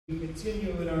We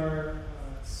continue in our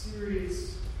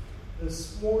series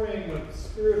this morning of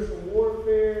spiritual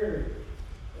warfare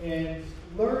and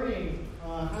learning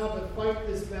how to fight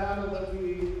this battle that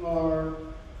we are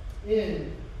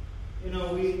in. You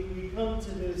know, we come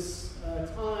to this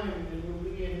time, and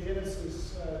we'll be in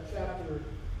Genesis chapter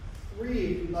 3, if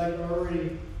you'd like to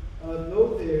already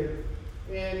go there.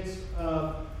 And,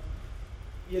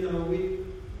 you know,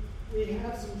 we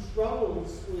have some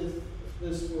struggles with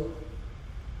this world.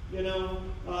 You know,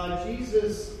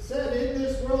 Jesus said, in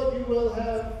this world you will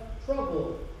have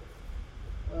trouble.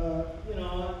 You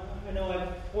know, I know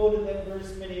I've quoted that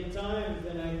verse many times,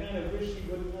 and I kind of wish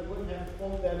I wouldn't have to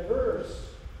quote that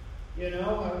verse. You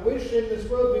know, I wish in this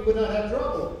world we would not have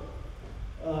trouble.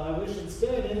 I wish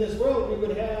instead in this world we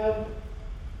would have,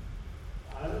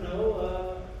 I don't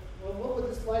know, well, what would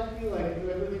this life be like if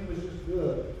everything was just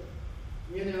good?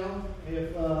 You know,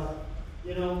 if,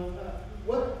 you know,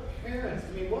 what parents,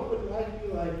 I mean, what would life be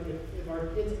like if our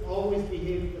kids always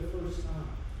behaved the first time?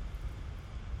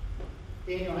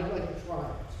 Daniel, I'd like to try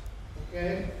it,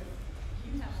 okay?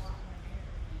 You'd have a lot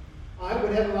more hair. I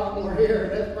would have a lot more hair.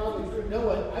 That's probably true.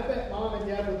 No, I bet Mom and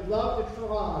Dad would love to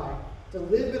try to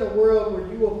live in a world where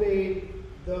you obeyed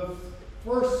the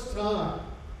first time.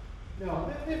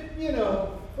 No, you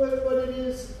know, but it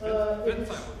is... bedtime would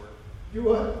work. You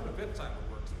what? But bedtime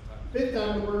would work sometimes.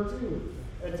 Bedtime would work too,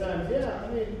 at times, yeah. I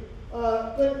mean,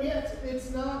 but yet, that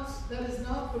is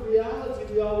not the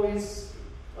reality we always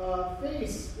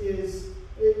face,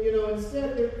 you know,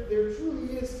 instead there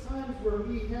truly is times where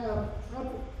we have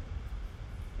trouble.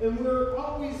 And we're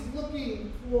always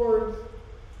looking for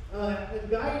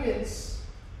guidance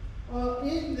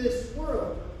in this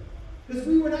world. Because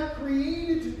we were not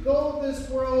created to go this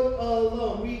world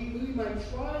alone. We might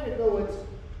try to go it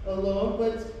alone,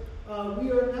 but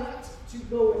we are not to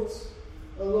go it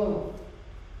alone.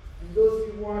 And those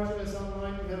of you watching us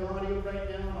online, you have audio right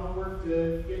now. I'll work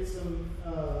to get some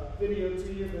video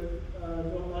to you,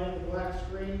 but don't mind the black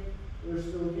screen. We're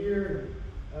still here,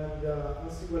 and I'll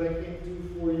see what I can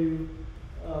do for you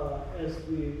as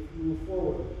we move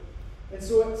forward. And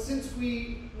so since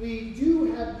we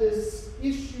do have this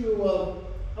issue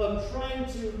of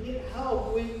trying to get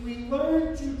help, we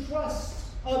learn to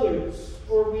trust others,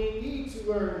 or we need to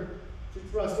learn to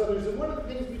trust others. And one of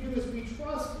the things we do is we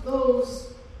trust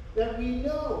those that we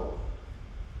know.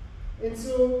 And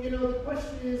so, you know, the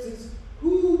question is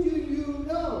who do you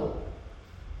know?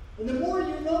 And the more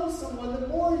you know someone, the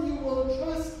more you will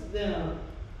trust them.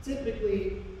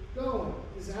 Typically going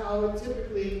is how it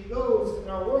typically goes in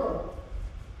our world.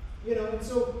 You know, and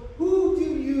so who do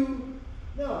you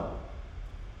know?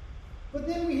 But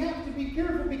then we have to be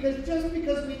careful, because just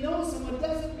because we know someone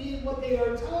doesn't mean what they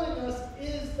are telling us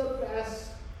is the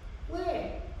best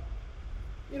way.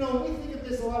 You know, we think of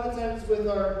this a lot of times with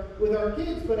our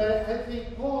kids, but I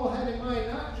think Paul had in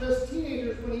mind not just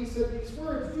teenagers when he said these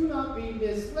words: do not be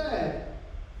misled.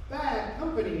 Bad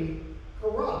company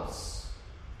corrupts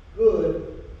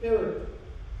good character.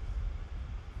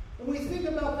 And we think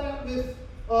about that with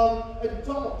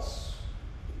adults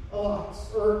a lot,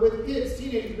 or with kids,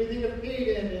 teenagers. We think of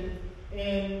Caden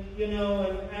and you know,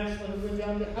 and Ashlyn who went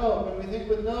down to help, and we think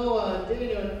with Noah and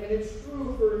Dana, and it's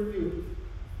true for you.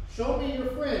 Show me your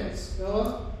friends,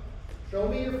 Noah. Show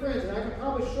me your friends, and I can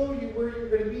probably show you where you're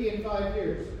going to be in 5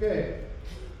 years. Okay.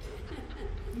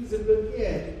 He's a good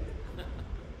kid.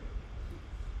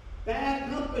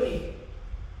 Bad company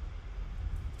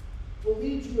will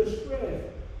lead you astray.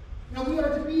 Now, we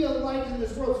are to be a light in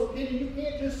this world, so Katie, you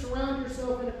can't just surround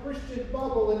yourself in a Christian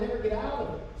bubble and never get out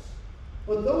of it.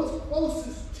 But those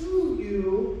closest to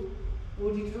you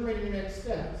will determine your next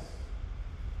steps.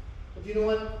 But you know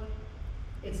what?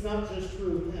 It's not just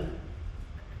true of them.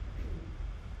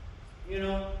 You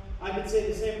know, I could say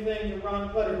the same thing to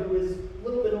Ron Clutter, who is a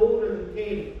little bit older than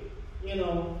Katie. You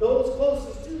know, those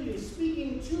closest to you,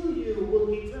 speaking to you, will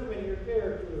determine your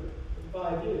character in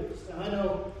 5 years. Now, I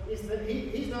know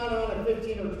he's not on a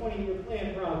 15 or 20-year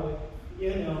plan, probably.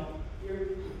 You know,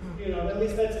 at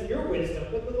least that's in your wisdom.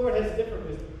 But the Lord has a different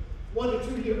wisdom. 1 to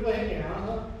 2 year plan,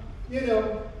 yeah. You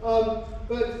know,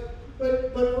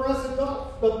 But for us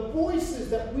adults, the voices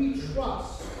that we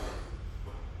trust,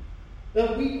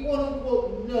 that we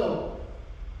quote-unquote know,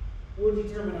 will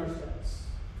determine our steps.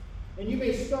 And you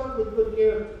may start with good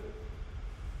character,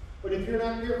 but if you're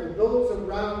not careful, those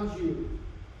around you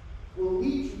will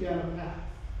lead you down a path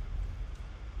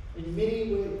in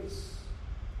many ways.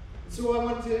 And so I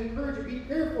want to encourage you, be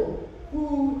careful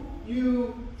who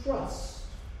you trust.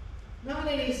 Not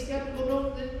any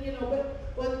skeptical,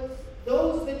 but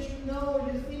those that you know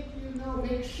or you think you know,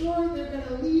 make sure they're going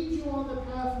to lead you on the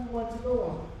path you want to go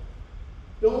on.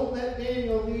 Don't let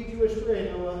Daniel lead you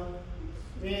astray, Noah.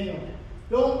 Daniel.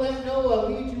 Don't let Noah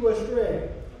lead you astray.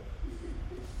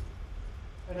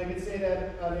 And I can say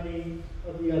that about any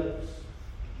of the others.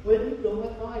 Clinton, don't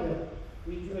let Maya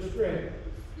lead you astray.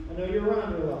 I know you're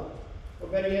around her a lot. Or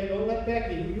better yet, don't let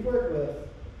Becky, who you work with,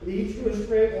 lead you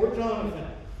astray, or Jonathan.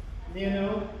 You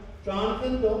know,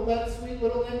 Jonathan, don't let sweet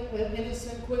little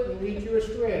innocent Quentin lead you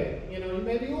astray. You know, he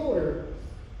may be older,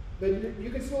 but you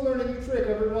can still learn a new trick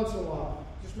every once in a while.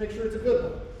 Just make sure it's a good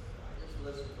one. Just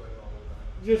listen to him all the time.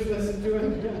 Just listen to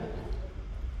him.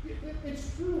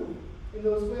 It's true in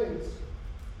those ways.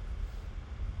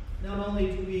 Not only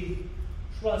do we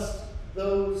trust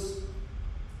those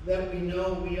that we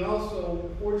know, we also,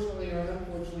 fortunately or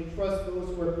unfortunately, trust those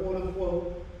who are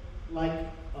quote-unquote like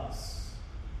us.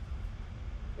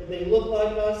 If they look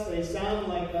like us, they sound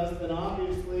like us, then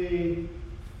obviously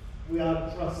we ought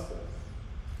to trust them.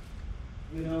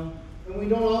 You know? And we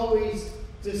don't always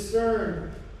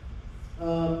discern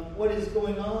what is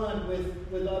going on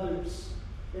with others.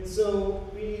 And so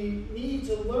we need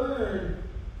to learn,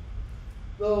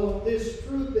 though this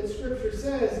truth that Scripture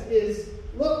says is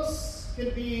looks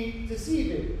can be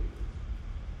deceiving.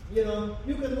 You know,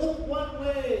 you can look one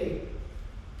way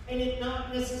and it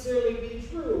not necessarily be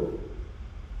true.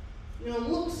 You know,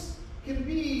 looks can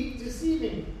be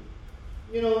deceiving.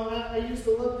 You know, I used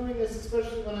to love doing this,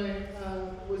 especially when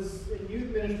I was in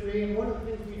youth ministry. And one of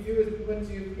the things we do is we went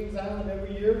to Kings Island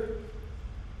every year.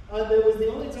 That was the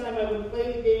only time I would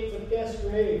play the games of guess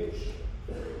your age.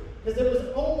 Because it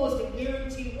was almost a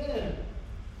guaranteed win.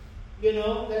 You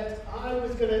know, that I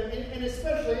was going to, and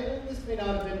especially, and this may not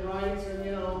have been right, and,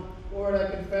 you know, Lord, I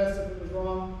confess if it was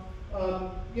wrong.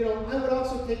 You know, I would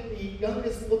also take the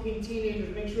youngest looking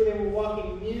teenagers, make sure they were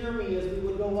walking near me as we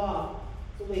would go off,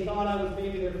 so they thought I was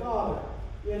maybe their father.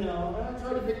 You know, and I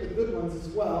tried to pick the good ones as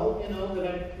well, you know, that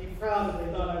I'd be proud if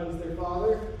they thought I was their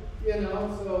father. You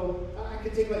know, so I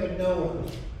could take like a Noah.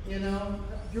 You know,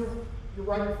 you're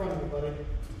right in front of me, buddy.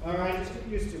 All right, just get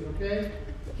used to it, okay?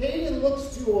 Caden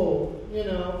looks too old, you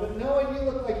know, but Noah, you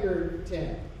look like you're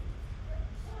 10.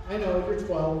 I know, you're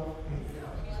 12.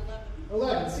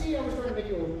 11. See, I was trying to make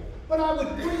you old. But I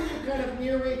would bring you kind of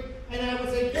near me, and I would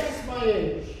say, guess my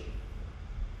age.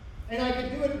 And I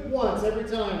could do it once every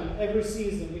time, every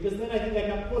season, because then I think I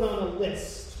got put on a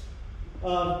list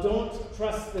of don't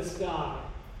trust this guy.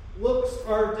 Looks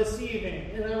are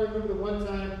deceiving. And I remember one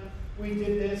time we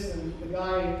did this, and the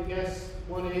guy guessed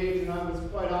one age, and I was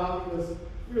quite obvious.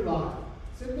 You're lying.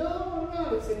 I said, no, I'm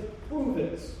not. I said, prove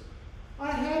it.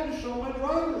 I had to show my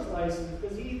driver's license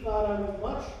because he thought I was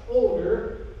much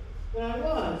older than I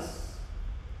was.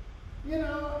 You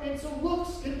know, and so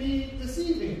looks can be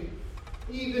deceiving.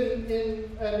 Even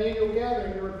in an annual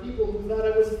gathering, there were people who thought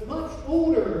I was much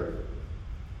older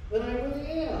than I really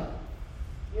am.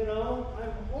 You know,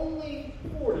 I'm only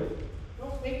 40.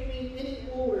 Don't make me any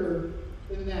older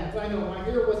than that. I know my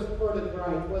hair wasn't parted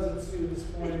right, wasn't Sue this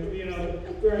morning, you know,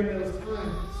 during those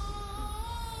times.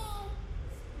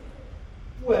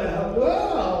 Well,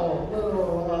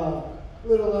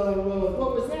 little,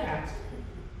 what was that?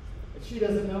 She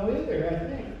doesn't know either, I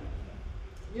think.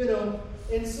 You know,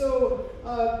 and so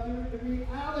the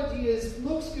reality is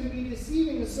looks can be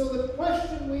deceiving. So the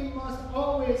question we must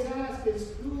always ask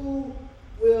is, who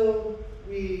will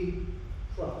we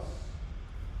trust?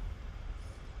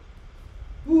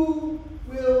 Who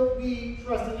will we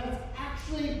trust? And that's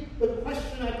actually the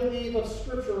question, I believe, of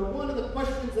Scripture, or one of the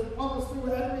questions that comes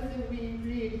through everything we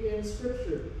read in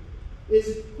Scripture,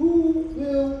 is who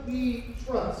will we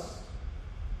trust?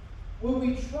 Will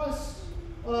we trust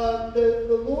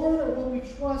the Lord, or will we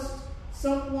trust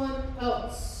someone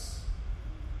else?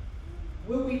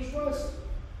 Will we trust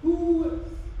who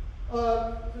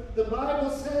the Bible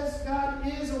says God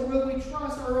is, or will we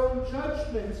trust our own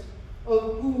judgment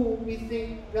of who we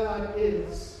think God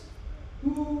is?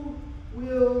 Who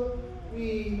will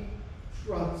we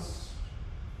trust?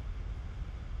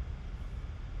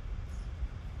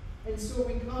 And so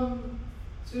we come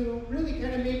to really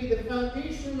kind of maybe the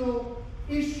foundational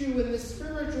issue in the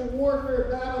spiritual warfare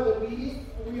battle that we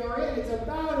are in. It's a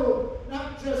battle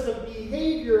not just of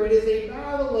behavior, it is a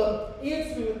battle of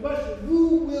answering the question,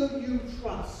 who will you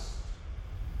trust?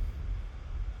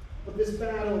 But this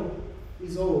battle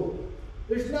is old.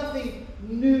 There's nothing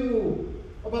new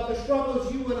about the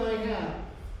struggles you and I have.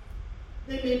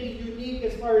 They may be unique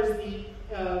as far as the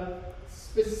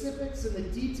specifics and the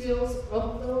details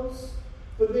of those,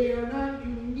 but they are not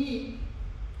unique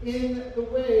in the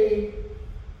way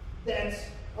that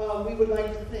we would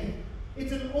like to think.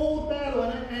 It's an old battle,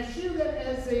 and I share that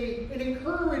as an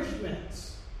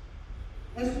encouragement.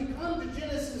 As we come to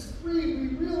Genesis 3, we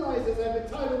realize, as I've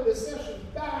entitled this session,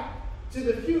 Back to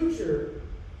the Future.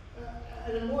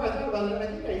 And the more I thought about it, I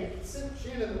think I sent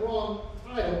Shannon the wrong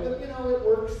title, but it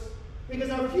works. Because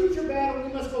our future battle,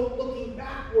 we must go looking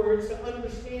backwards to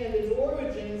understand its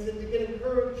origins and to get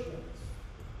encouragement.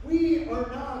 We are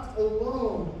not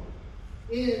alone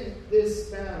in this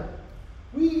battle.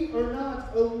 We are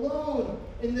not alone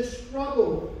in the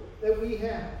struggle that we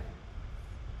have.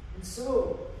 And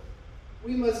so,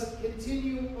 we must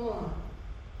continue on.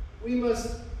 We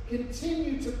must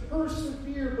continue to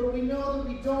persevere, but we know that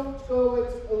we don't go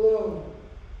it alone.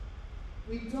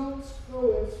 We don't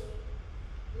go it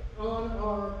on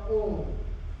our own.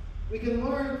 We can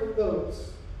learn from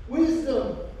those.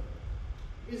 Wisdom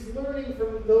is learning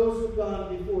from those who've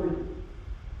gone before you.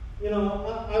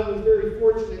 I was very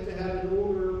fortunate to have an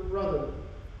older brother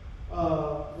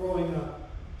growing up.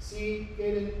 See,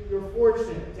 Caden, you're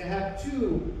fortunate to have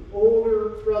two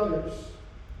older brothers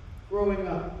growing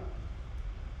up.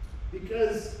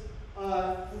 Because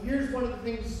here's one of the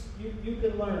things you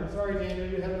can learn. Sorry, Daniel,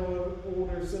 you have no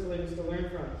older siblings to learn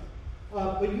from.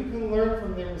 But you can learn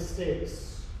from their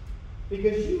mistakes.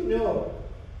 Because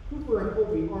Cooper and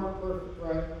Colby aren't perfect,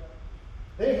 right?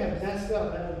 They have messed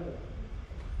up, haven't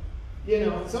they?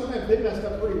 Sometimes they messed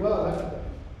up pretty well, haven't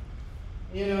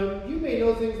they? You may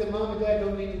know things that mom and dad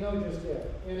don't need to know just yet.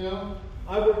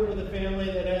 I worked with a family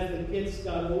that as the kids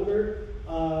got older,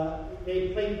 they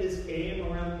played this game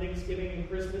around Thanksgiving and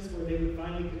Christmas where they would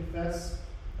finally confess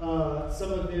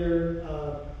some of their,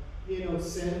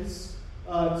 sins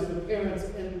to the parents,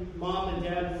 and mom and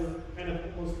dad were kind of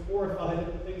almost horrified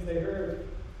at the things they heard.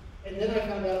 And then I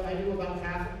found out I knew about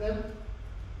half of them,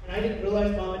 and I didn't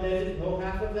realize mom and dad didn't know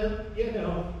half of them,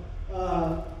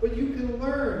 But you can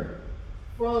learn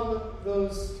from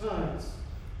those times.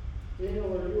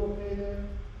 Daniel, are you okay there?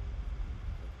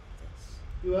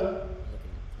 You up?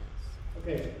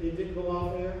 Okay, it didn't go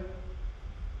off there?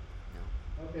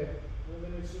 No. Okay, well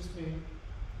then it's just me.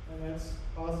 And that's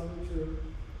possibly true.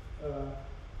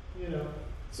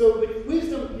 So the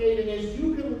wisdom, Caden, is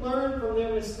you can learn from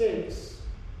their mistakes.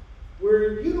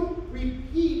 Where you don't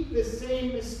repeat the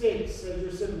same mistakes as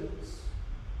your siblings.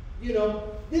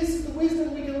 This is the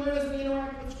wisdom we can learn as we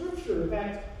interact with Scripture. In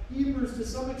fact, Hebrews to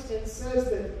some extent says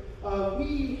that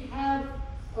we have,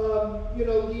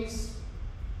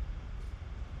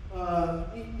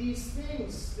 these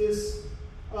things,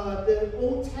 the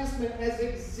Old Testament as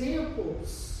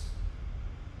examples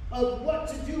of what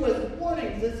to do, as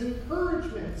warnings, as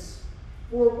encouragements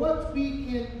for what we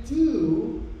can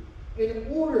do in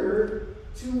order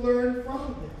to learn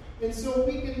from them. And so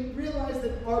we can realize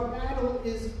that our battle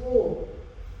is old.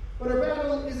 But our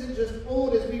battle isn't just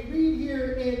old. As we read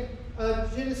here in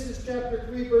Genesis chapter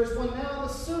 3, verse 1, now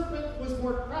the serpent was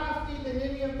more crafty than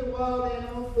any of the wild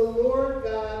animals the Lord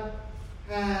God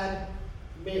had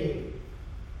made.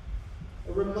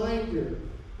 A reminder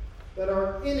that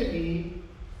our enemy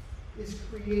is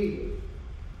created.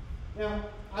 Now,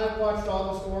 I've watched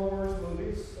all the Star Wars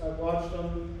movies. I've watched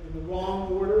them in the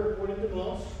wrong order, according to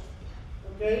most.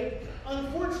 Okay?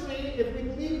 Unfortunately, if we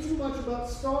believe too much about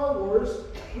Star Wars,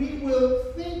 we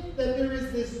will think that there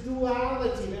is this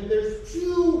duality, that there's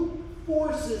two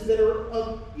forces that are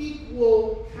of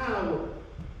equal power.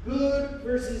 Good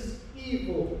versus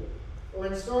evil. Or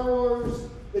in Star Wars,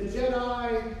 the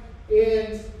Jedi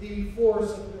and the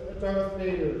Force of Darth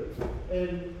Vader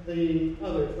and the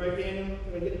others. Right, Daniel?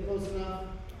 Did I get it close enough?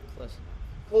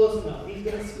 Close enough. He's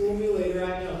going to school me later,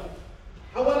 I know.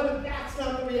 However, that's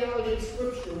not the reality of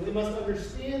Scripture. We must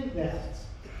understand that.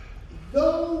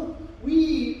 Though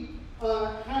we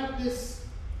have this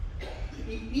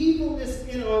evilness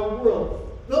in our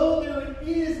world, though there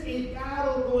is a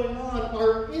battle going on,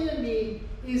 our enemy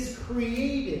is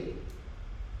created.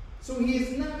 So he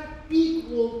is not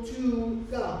equal to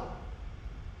God.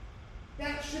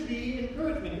 That should be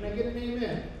encouragement. Can I get an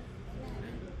amen?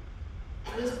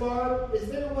 Miss Barb, is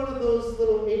there one of those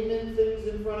little amen things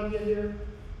in front of you here?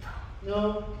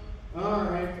 No? All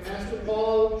right. Pastor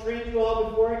Paul trained you all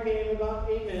before I came about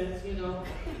amens, We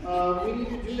need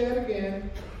to do that again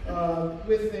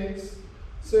with things.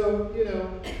 So,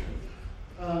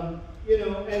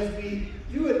 as we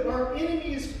do it, our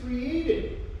enemy is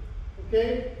created.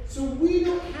 Okay? So we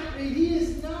don't have, he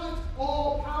is not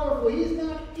all powerful. He is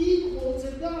not equal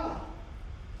to God.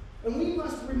 And we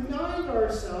must remind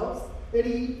ourselves that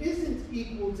he isn't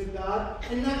equal to God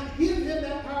and not give him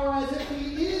that power as if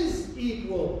he is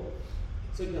equal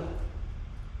to God.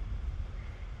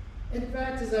 In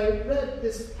fact, as I read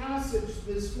this passage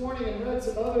this morning and read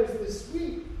some others this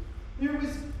week, There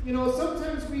was,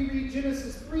 sometimes we read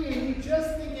Genesis 3 and we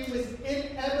just think it was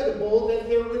inevitable that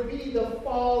there would be the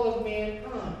fall of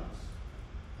mankind.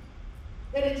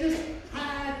 That it just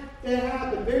had to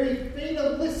happen. Very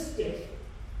fatalistic.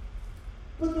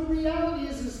 But the reality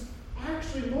is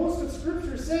actually most of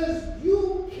Scripture says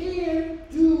you can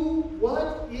do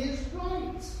what is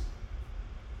right.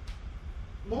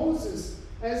 Moses,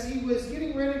 as he was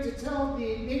getting ready to tell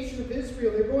the nation of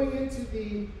Israel, they're going into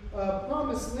the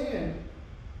promised land.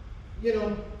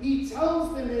 He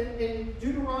tells them in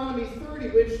Deuteronomy 30,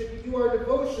 which if you do our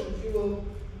devotions, you will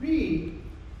read,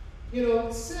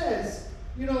 it says,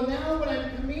 now what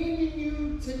I'm commanding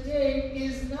you today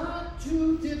is not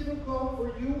too difficult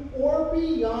for you or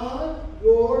beyond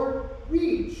your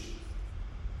reach.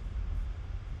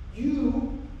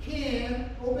 You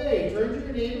can obey. Turn to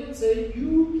your neighbor and say,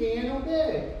 you can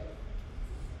obey.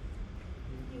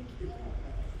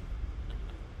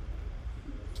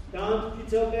 Don, did you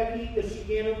tell Becky that she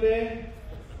can obey?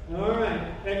 All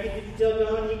right. Becky, did you tell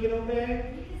Don he can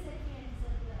obey?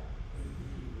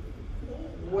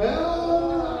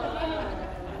 Well,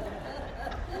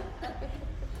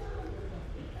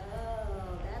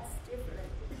 that's different.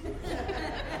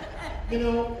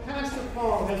 Pastor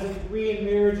Paul has a degree in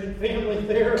marriage and family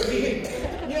therapy.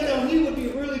 He would be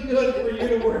really good for you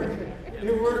to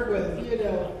work with.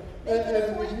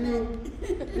 As we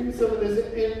do some of this,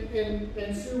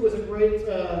 and Sue was a great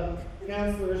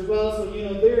counselor as well. So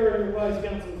there your wise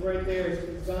counsel is right there.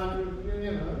 It's on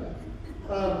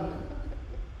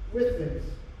with this.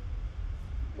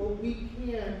 But we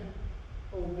can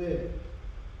obey.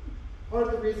 Part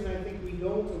of the reason I think we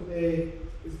don't obey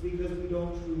is because we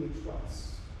don't truly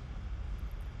trust.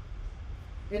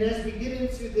 And as we get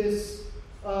into this,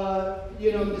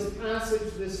 this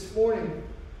passage this morning,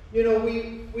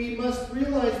 we must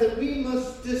realize that we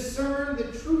must discern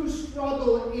the true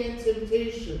struggle and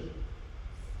temptation.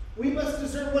 We must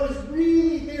discern what is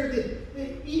really there.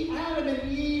 Adam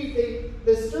and Eve,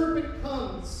 the serpent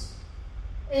comes.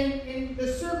 And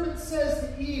the serpent says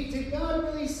to Eve, did God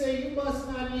really say you must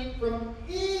not eat from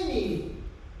any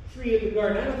tree of the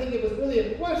garden? I don't think it was really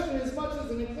a question as much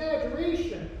as an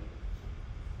exaggeration.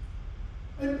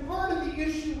 And part of the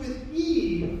issue with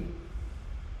Eve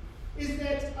is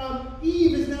that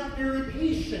Eve is not very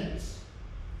patient.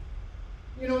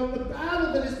 The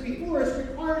battle that is before us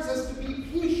requires us to be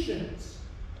patient.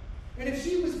 And if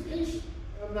she was patient,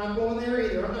 I'm not going there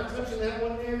either. I'm not touching that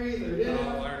one there either. No, I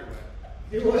already went.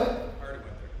 You what?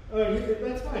 I already went there. Oh,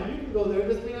 that's fine. You can go there.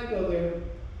 Doesn't mean I go there.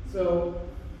 So,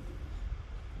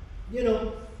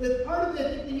 the part of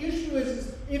the issue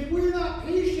is if we're not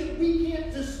patient, we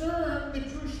can't discern the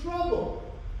true struggle.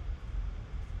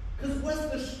 Because was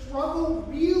the struggle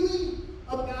really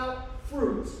about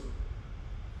fruit?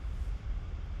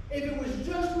 If it was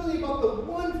just really about the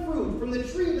one fruit from the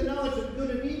tree of the knowledge of good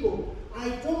and evil, I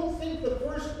don't think the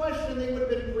first question they would have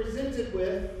been presented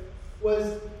with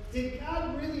was, did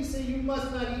God really say you must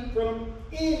not eat from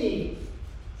any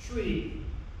tree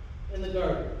in the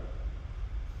garden?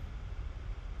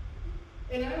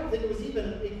 And I don't think it was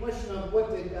even a question of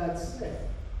what did God say.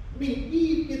 I mean,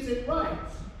 Eve gets it right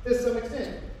to some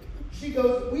extent. She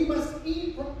goes, we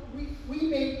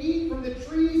may eat from the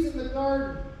trees in the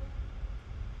garden.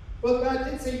 But God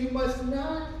did say you must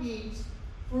not eat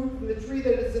fruit from the tree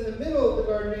that is in the middle of the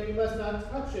garden, and you must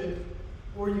not touch it,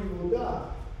 or you will die.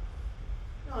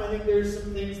 Now, I think there's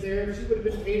some things there. If she would have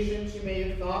been patient, she may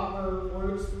have thought her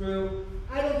words through.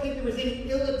 I don't think there was any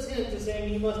ill intent to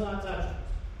saying you must not touch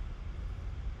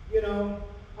it.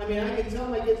 I can tell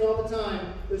my kids all the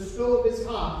time, the stove is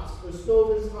hot. The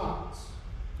stove is hot.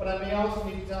 But I may also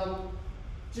need to tell them,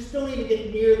 just don't even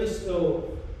get near the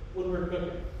stove when we're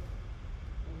cooking.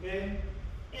 Okay?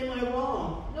 Am I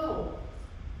wrong? No.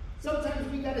 Sometimes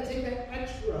we got to take that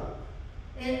extra.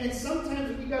 And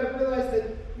sometimes we got to realize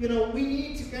that, we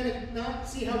need to kind of not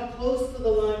see how close to the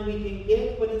line we can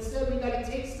get, but instead we got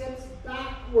to take steps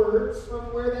backwards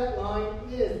from where that line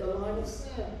is, the line of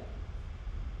sin.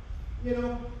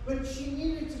 But she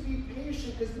needed to be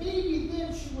patient because maybe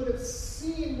then she would have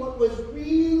seen what was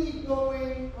really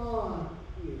going on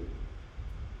here.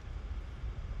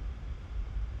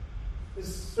 The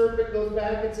serpent goes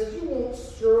back and says, you won't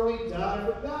surely die,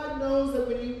 but God knows that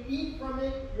when you eat from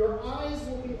it, your eyes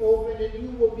will be opened and you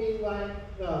will be like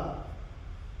God,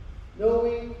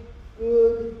 knowing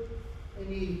good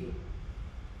and evil.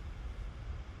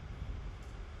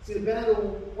 See, the battle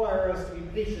will require us to be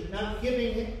patient, not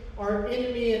giving our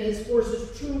enemy and his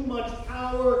forces too much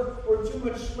power or too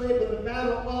much sway, but the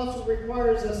battle also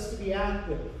requires us to be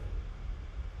active.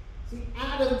 See,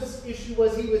 Adam's issue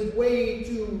was he was way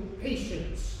too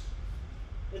patient.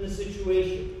 in the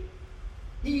situation.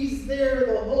 He's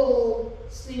there the whole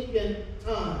stinking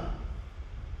time.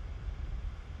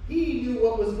 He knew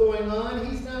what was going on.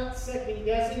 He's not second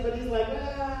guessing, but he's like,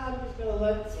 I'm just going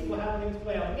to see how things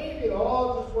play out. Maybe it'll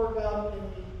all just work out in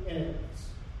the end.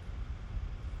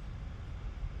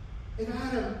 And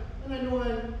Adam, and I know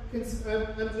I'm just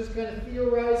kind of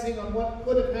theorizing on what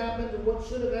could have happened or what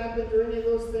should have happened or any of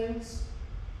those things.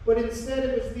 But instead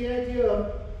it was the idea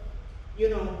of,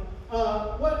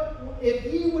 what if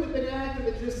he would have been active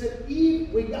and just said,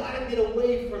 Eve, we got to get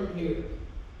away from here.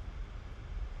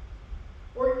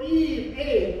 Or Eve,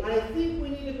 hey, I think we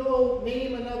need to go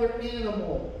name another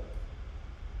animal.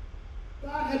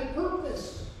 God had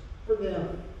purpose for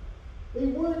them. They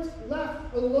weren't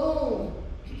left alone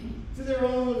to their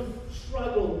own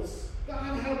struggles.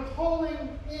 God had a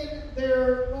calling in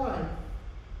their life.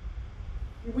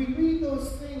 We read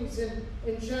those things in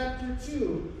chapter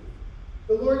 2.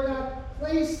 The Lord God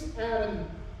placed Adam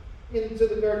into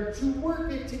the garden to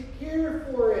work it, to care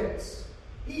for it.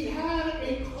 He had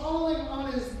a calling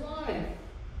on his life.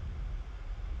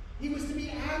 He was to be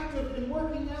active in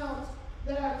working out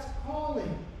that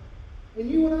calling. And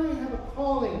you and I have a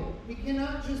calling. We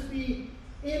cannot just be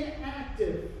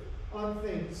inactive on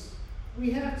things. We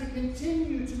have to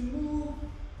continue to move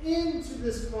into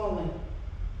this calling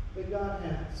that God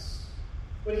has.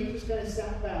 But he just kind of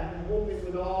sat back and hoped it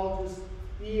would all just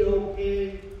be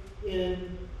okay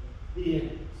in the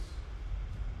end.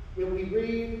 Yet we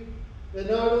read that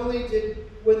not only did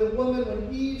when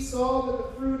Eve saw that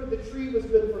the fruit of the tree was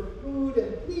good for food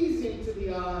and pleasing to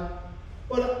the eye,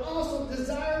 but also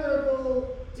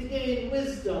desirable to gain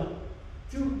wisdom,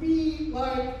 to be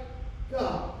like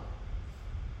God.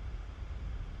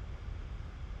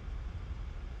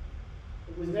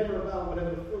 It was never about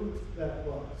whatever fruit that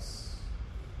was.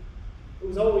 It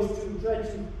was always to try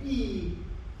to be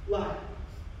like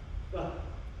God.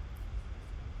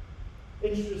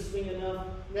 Interesting enough,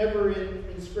 never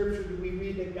in Scripture do we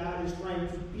read that God is trying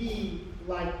to be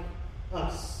like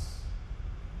us.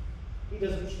 He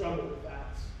doesn't struggle with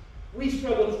that. We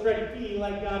struggle to try to be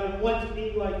like God and want to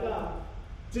be like God.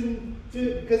 To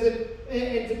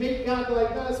make God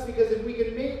like us, because if we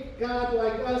can make God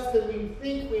like us, then we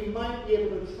think we might be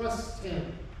able to trust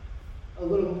him a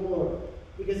little more.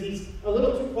 Because he's a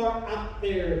little too far out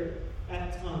there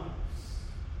at times.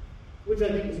 Which I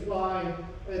think is why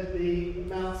at the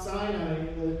Mount Sinai,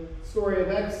 in the story of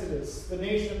Exodus, the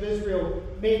nation of Israel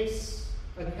makes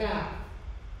a calf.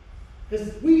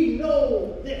 Because we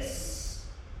know this.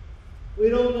 We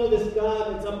don't know this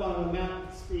God that's up on the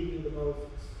mountain speaking to Moses.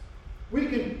 We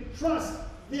can trust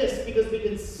this because we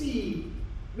can see,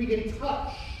 we can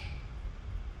touch.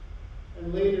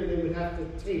 And later they would have to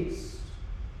taste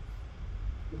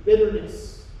the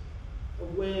bitterness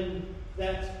of when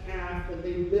that calf that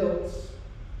they built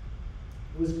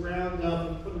was ground up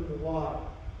and put in the water.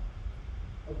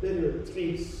 A bitter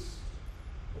taste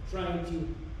of trying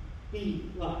to be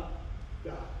like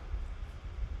God.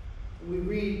 And we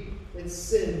read that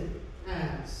sin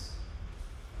has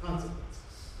consequences.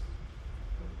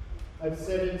 I've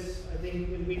said it, I think,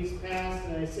 in weeks past,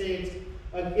 and I say it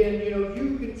again.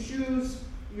 You can choose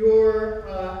your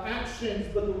actions,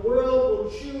 but the world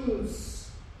will choose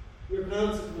your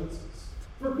consequences,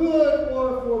 for good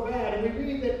or for bad. And we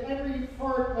read that every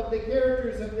part of the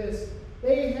characters of this,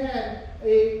 they had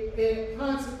a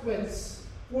consequence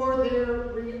for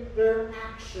their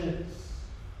actions.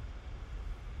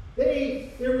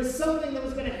 There was something that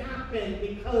was going to happen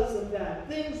because of that.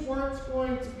 Things weren't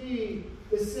going to be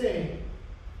the same.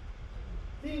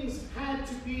 Things had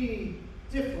to be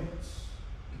different.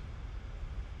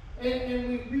 And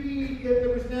we read that there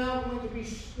was now going to be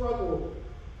struggle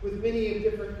with many of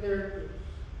different characters.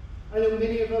 I know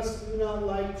many of us do not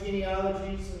like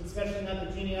genealogies, and especially not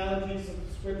the genealogies of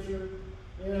the Scripture.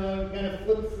 Kind of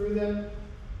flip through them.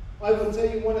 I will tell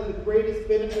you one of the greatest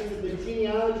benefits of the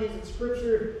genealogies in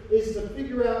Scripture is to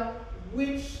figure out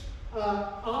which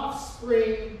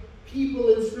offspring people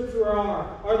in Scripture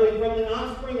are. Are they from the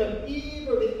offspring of Eve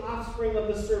or the offspring of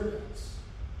the serpent?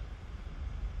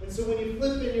 And so when you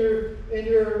flip in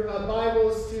your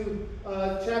Bibles to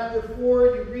chapter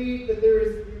 4, you read that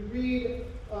the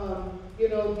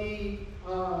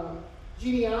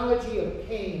genealogy of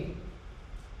Cain,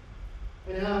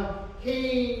 and how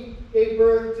Cain gave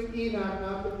birth to Enoch,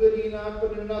 not the good Enoch,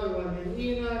 but another one, and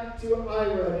Enoch to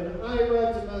Irad, and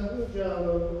Irad to Methuselah,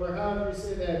 or however you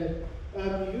say that.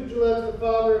 Methuselah was the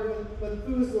father of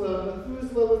Methuselah.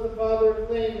 Methuselah was the father of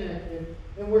Lamech.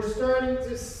 And we're starting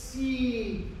to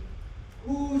see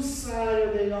whose side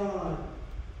are they on.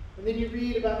 And then you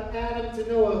read about Adam to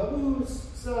Noah. Whose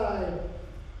side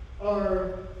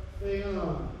are they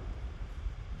on?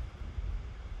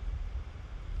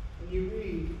 And you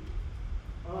read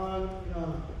on and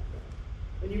on.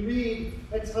 And you read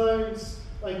at times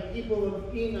like people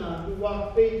of Enoch who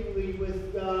walked faithfully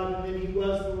with God, and then he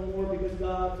was no more because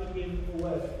God took him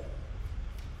away.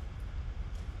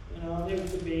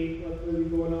 There's debate what's really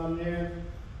going on there.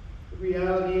 The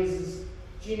reality is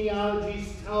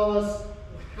genealogies tell us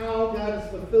how God is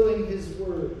fulfilling his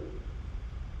word.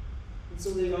 And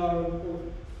so they are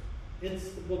important. It's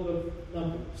the book of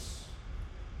Numbers.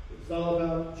 It's all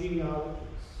about genealogies.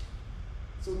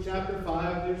 So chapter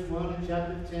 5, there's one, and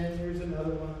chapter 10, there's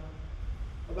another one,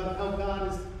 about how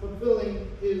God is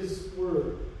fulfilling his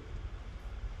word.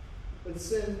 But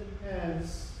sin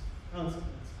has consequences.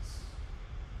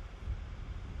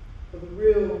 But the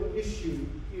real issue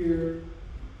here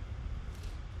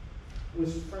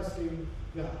was trusting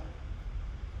God.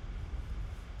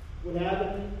 Would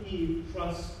Adam and Eve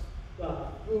trust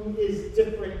God, who is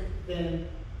different than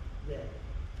them?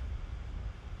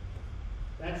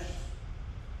 That's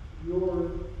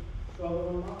your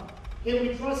trouble or mine. Can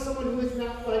we trust someone who is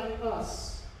not like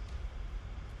us?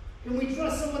 Can we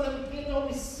trust someone that we can't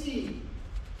always see?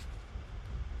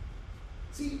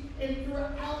 See, and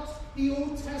throughout the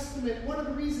Old Testament, one of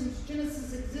the reasons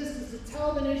Genesis exists is to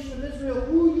tell the nation of Israel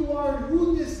who you are and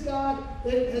who this God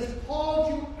that has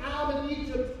called you out of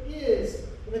Egypt is.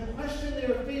 And the question they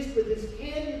are faced with is,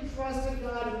 can you trust a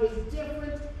God who is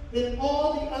different than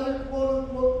all the other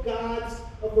quote-unquote gods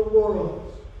of the world?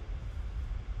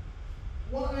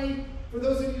 Why, for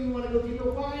those of you who want to go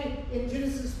deeper, why in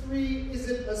Genesis 3 is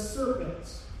it a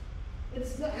serpent? It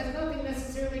has nothing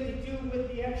necessarily to do with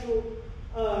the actual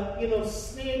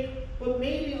snake, but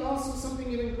maybe also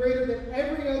something even greater than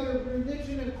every other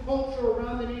religion and culture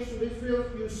around the nation of Israel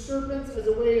used serpents as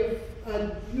a way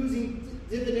of using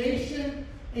divination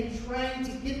and trying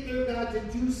to get their God to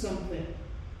do something,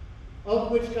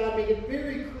 of which God made it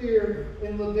very clear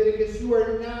in Leviticus, you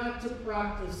are not to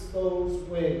practice those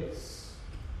ways.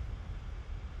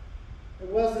 It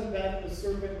wasn't that the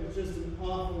serpent was just an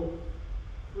awful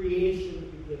creation to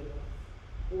begin with.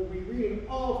 What we read in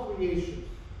all creation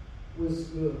was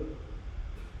good.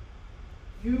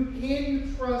 Can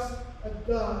you trust a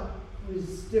God who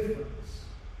is different?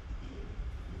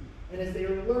 And as they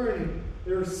are learning,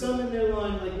 there are some in their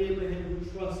line like Abraham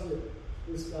who trusted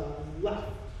this God and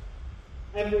left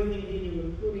everything he knew,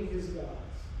 including his gods,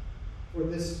 for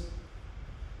this.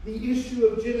 The issue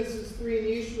of Genesis 3 and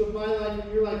the issue of my life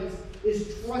and your life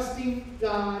is trusting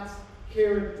God's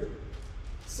character.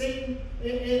 Satan,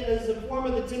 as a form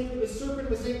of the tempter, the serpent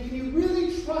was saying, can you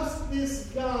really trust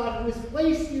this God who has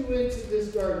placed you into this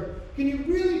garden? Can you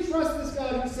really trust this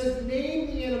God who says, name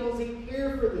the animals and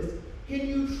care for this? Can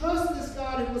you trust this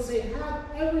God who will say, have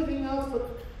everything else,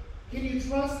 but can you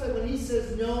trust that when he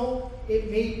says no, it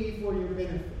may be for your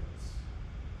benefits?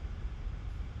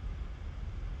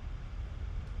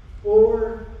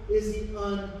 Or is he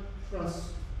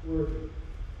untrustworthy?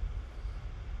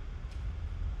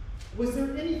 Was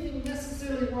there anything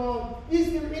necessarily wrong?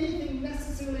 Is there anything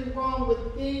necessarily wrong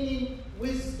with gaining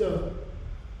wisdom?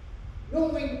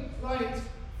 Knowing right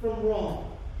from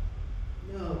wrong?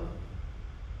 No.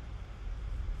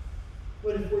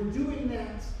 But if we're doing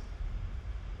that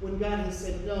when God has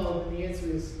said no, then the answer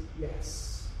is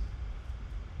yes.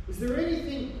 Is there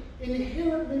anything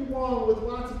inherently wrong with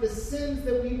lots of the sins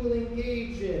that we will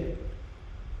engage in?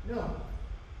 No.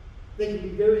 They can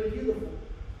be very beautiful.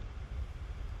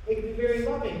 They can be very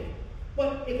loving.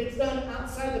 But if it's done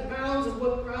outside the bounds of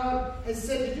what God has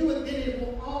said to do it, then it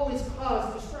will always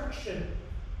cause destruction.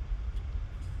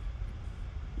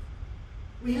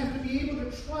 We have to be able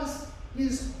to trust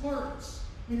his heart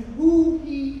and who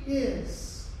he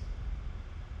is.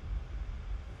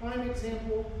 Prime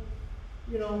example,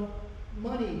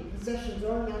 money, possessions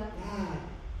are not bad.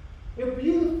 They're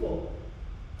beautiful.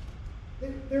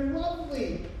 They're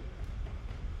lovely.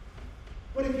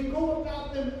 But if you go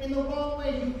about them in the wrong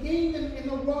way, you gain them in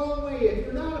the wrong way. If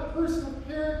you're not a person of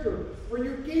character, or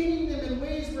you're gaining them in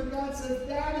ways where God says,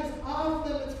 that is off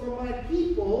limits for my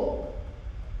people,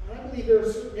 and I believe there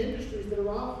are certain industries that are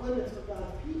off limits for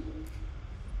God's people,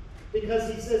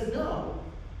 because he says no,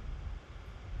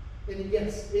 then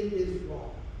yes, it is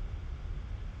wrong.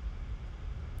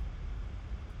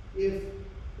 If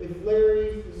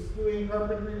Larry is doing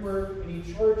carpentry work and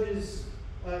he charges,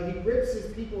 he rips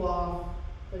his people off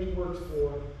that he works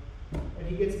for, and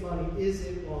he gets money, is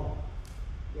it wrong?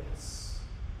 Yes.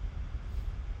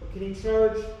 But can he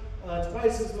charge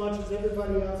twice as much as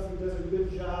everybody else if he does a good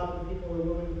job and people are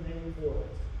willing to pay him for it?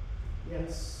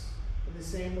 Yes. And the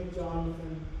same with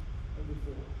Jonathan and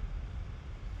before.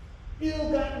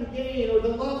 ill-gotten gain or the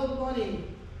love of money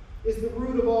is the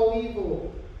root of all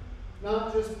evil,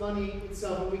 not just money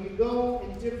itself. And we can go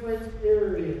in different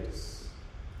areas.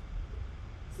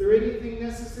 Is there anything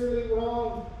necessarily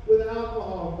wrong with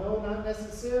alcohol? No, not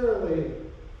necessarily.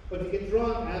 But to get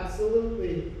drunk,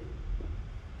 absolutely.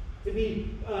 To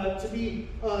be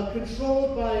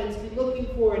controlled by it, to be looking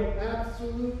for it,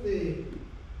 absolutely.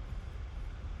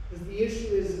 Because the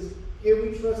issue is here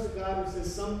we trust a God who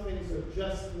says some things are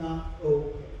just not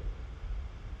okay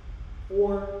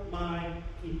for my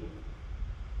people,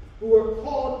 who are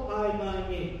called by my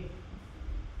name.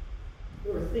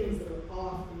 There are things that are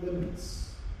off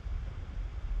limits.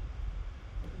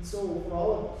 And so for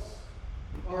all of us,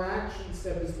 our action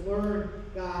step is learn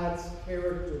God's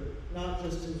character, not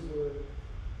just His Word.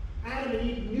 Adam and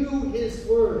Eve knew His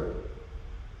Word,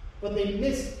 but they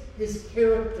missed His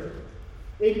character.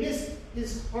 They missed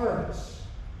His heart.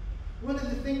 One of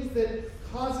the things that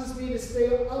causes me to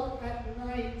stay up at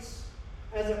night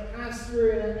as a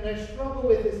pastor, and I struggle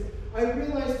with this, I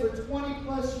realize for 20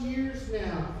 plus years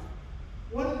now,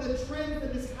 one of the trends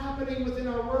that is happening within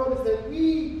our world is that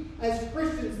we, as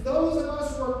Christians, those of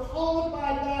us who are called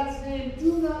by God's name,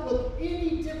 do not look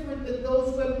any different than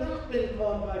those who have not been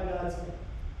called by God's name.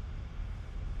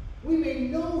 We may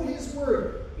know His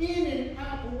Word in and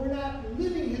out, but we're not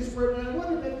living His Word. And I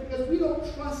wonder if that's because we don't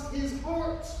trust His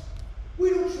heart. We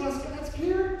don't trust God's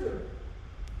character.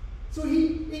 So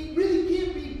it really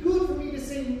can't be good for me to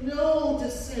say no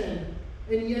to sin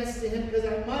and yes to Him, because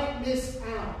I might miss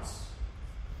out.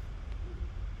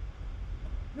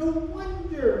 No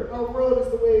wonder our world is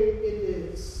the way it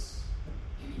is.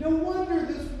 No wonder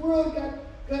this world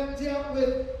got dealt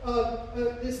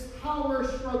with this power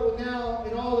struggle now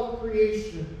in all of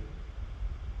creation.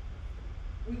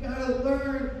 We got to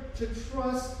learn to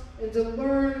trust and to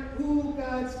learn who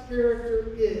God's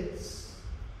character is.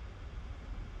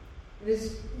 And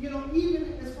it's,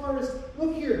 even as far as,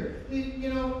 look here,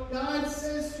 God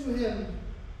says to him,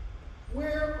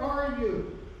 "Where are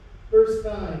you?" Verse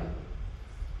 9.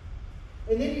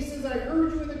 And then He says, "I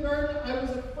heard you in the garden. I was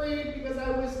afraid because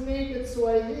I was naked, so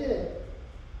I hid."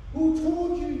 Who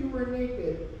told you you were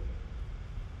naked?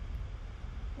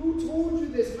 Who told you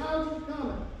this? How did you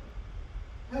come?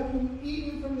 Have you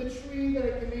eaten from the tree that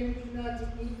I commanded you not to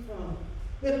eat from?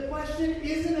 The question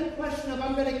isn't a question of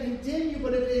I'm going to condemn you,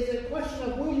 but it is a question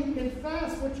of will you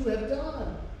confess what you have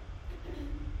done?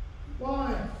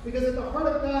 Why? Because at the heart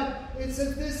of God, it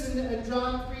says this in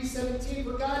John 3:17,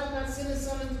 "For God did not send His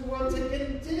Son into the world to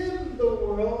condemn the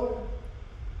world,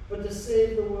 but to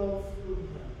save the world through Him."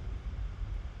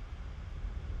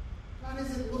 God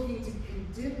isn't looking to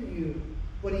condemn you,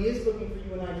 but He is looking for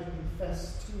you and I to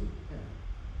confess to Him.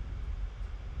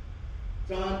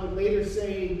 John would later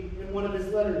say in one of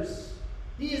his letters,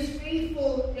 He is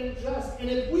faithful and just, and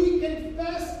if we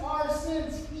confess our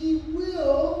sins, He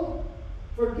will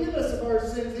forgive us of our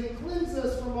sins and cleanse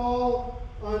us from all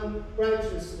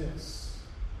unrighteousness.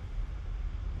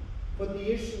 But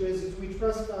the issue is we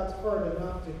trust God's heart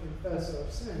enough to confess our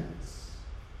sins?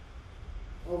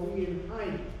 Are we in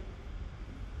hiding?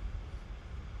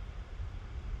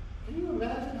 Can you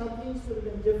imagine how things would have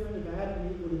been different if Adam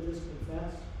and Eve would have just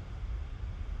confessed?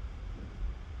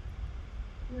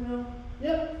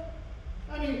 Yep.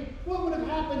 I mean, what would have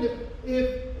happened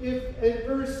if in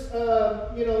verse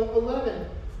 11,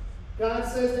 God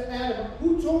says to Adam,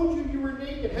 "Who told you you were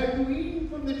naked? Have you eaten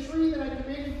from the tree that I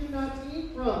commanded you not to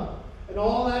eat from?" And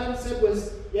all Adam said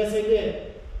was, "Yes, I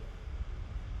did."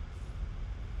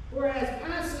 Whereas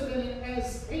passive and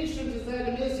as patient as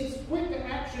Adam is, he's quick to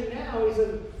action now. He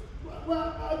says,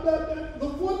 "Well, the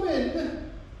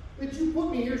woman that you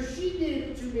put me here, she gave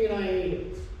it to me and I ate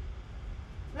it."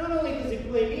 Not only does he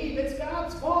blame Eve, it's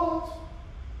God's fault.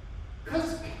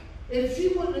 Because if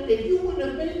you wouldn't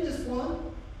have made this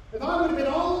one, if I would have been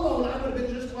all alone, I would have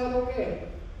been just quite okay.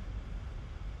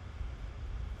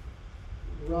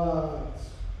 Right.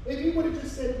 If you would have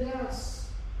just said yes.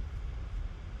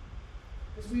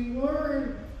 As we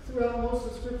learn throughout most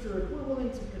of Scripture, if we're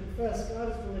willing to confess, God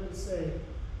is willing to say,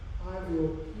 "I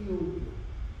will heal you."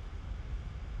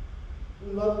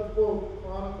 We love the quote,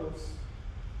 Chronicles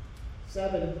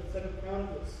 7, 2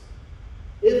 Chronicles.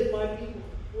 "If my people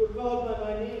who are called by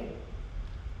my name,"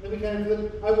 then we kind of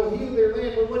look, "I will heal their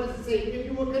land." But what does it say? If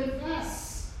you will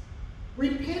confess,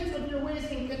 repent of your ways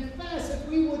and confess. If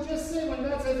we will just say when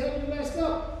God says, "Have you messed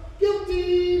up?"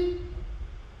 Guilty.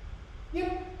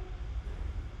 Yep.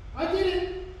 I did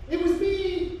it. It was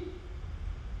me.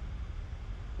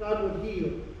 God would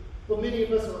heal. But many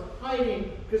of us are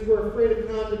hiding because we're afraid of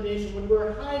condemnation. When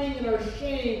we're hiding in our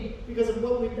shame because of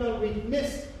what we've done, we've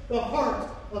missed the heart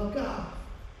of God.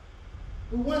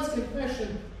 who wants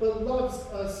confession but loves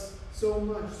us so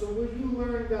much. So will you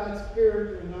learn God's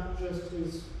character, not just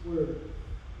His Word?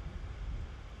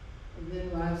 And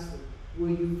then lastly, will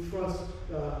you trust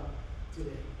God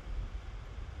today?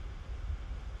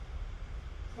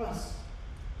 Trust.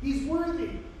 He's worthy.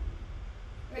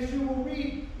 As you will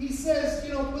read, He says,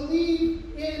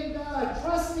 believe in God,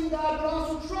 trust in God, but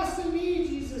also trust in me,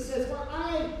 Jesus says, for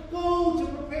I go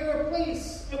to prepare a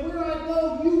place, and where I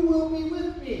go, you will be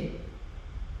with me.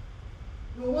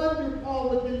 No wonder Paul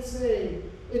would then say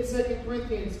in 2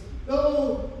 Corinthians,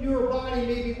 though your body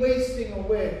may be wasting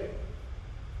away,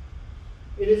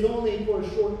 it is only for a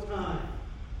short time.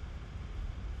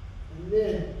 And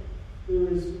then there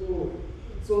is glory.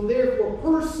 So therefore,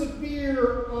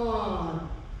 persevere on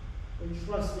in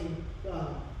trusting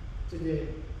God today.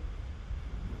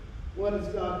 What is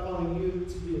God calling you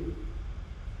to do?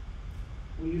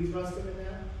 Will you trust Him in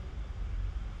that?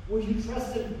 Will you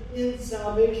trust Him in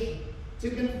salvation? To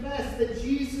confess that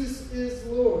Jesus is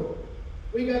Lord.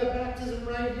 We got a baptism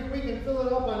right here. We can fill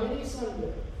it up on any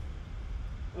Sunday.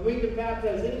 And we can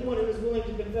baptize anyone who is willing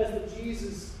to confess that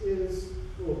Jesus is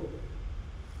Lord.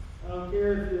 I don't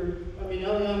care if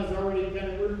Eliana's already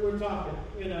we're talking,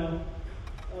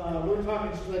 we're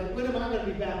talking. She's like, when am I going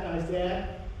to be baptized,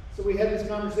 Dad? So we had this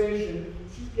conversation.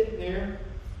 She's getting there,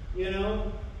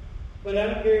 But I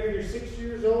don't care if you're 6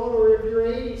 years old or if you're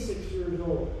 86 years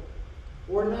old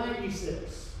or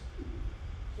 96.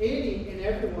 Any and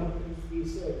everyone can be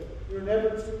saved. You're never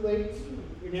too late.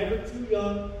 You're never too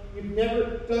young. You've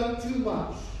never done too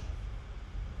much.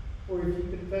 Or if you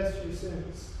confess your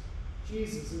sins,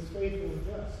 Jesus is faithful and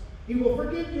just. He will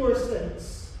forgive your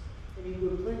sins, and He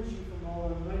will cleanse you from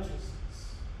all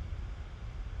unrighteousness.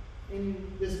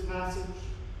 In this passage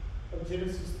of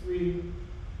Genesis 3,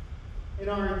 in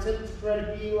our attempt to try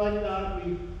to be like God,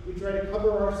 we try to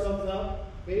cover ourselves up.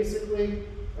 Basically,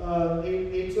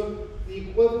 they took the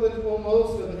equivalent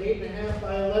almost of an 8.5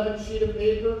 by 11 sheet of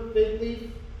paper, fig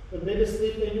leaf, the biggest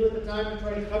leaf they knew at the time, to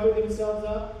try to cover themselves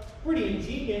up. Pretty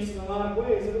ingenious in a lot of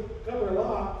ways. It'll cover a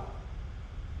lot.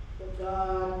 But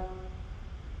God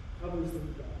covers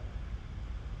them back.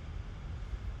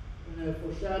 And a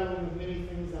foreshadowing of many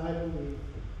things, I believe.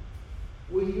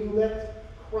 Will you let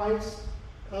Christ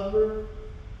cover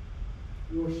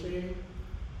your shame,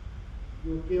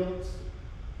 your guilt,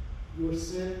 your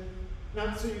sin?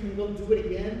 Not so you can go do it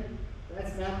again.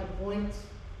 That's not the point.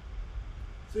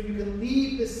 So you can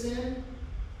leave the sin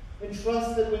and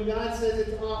trust that when God says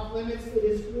it's off limits, it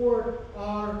is for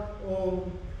our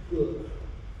own good.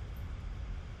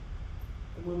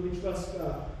 And when we trust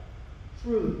God,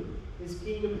 truly, His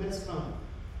kingdom has come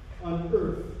on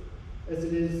earth as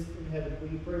it is in heaven. Will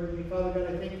you pray with me? Father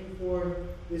God, I thank you for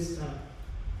this time.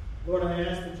 Lord, I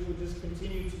ask that you would just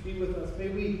continue to be with us. May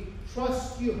we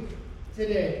trust you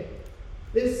today.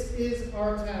 This is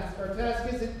our task. Our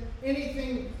task isn't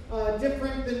anything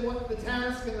different than what the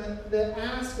task and the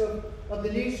ask of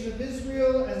the nation of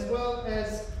Israel, as well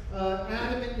as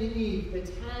Adam and Eve. The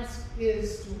task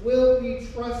is to will we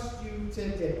trust you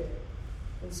today.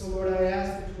 And so, Lord, I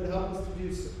ask that you would help us to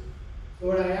do so.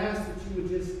 Lord, I ask that you would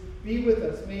just be with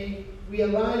us. May we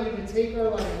allow you to take our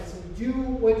lives and do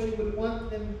what you would want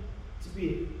them to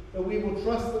be. That we will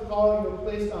trust the call you have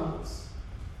placed on us.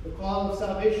 The call of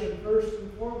salvation first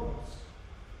and foremost.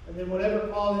 And then whatever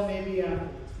call it may be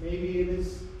afterwards. Maybe it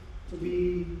is to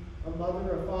be a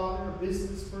mother, a father, a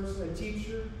business person, a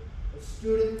teacher, a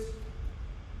student,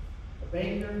 a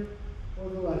banker, or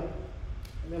the like.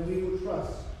 And that we will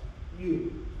trust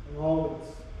you in all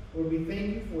ways. Lord, we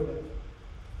thank you for that.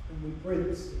 And we pray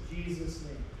this in Jesus'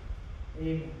 name.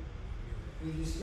 Amen.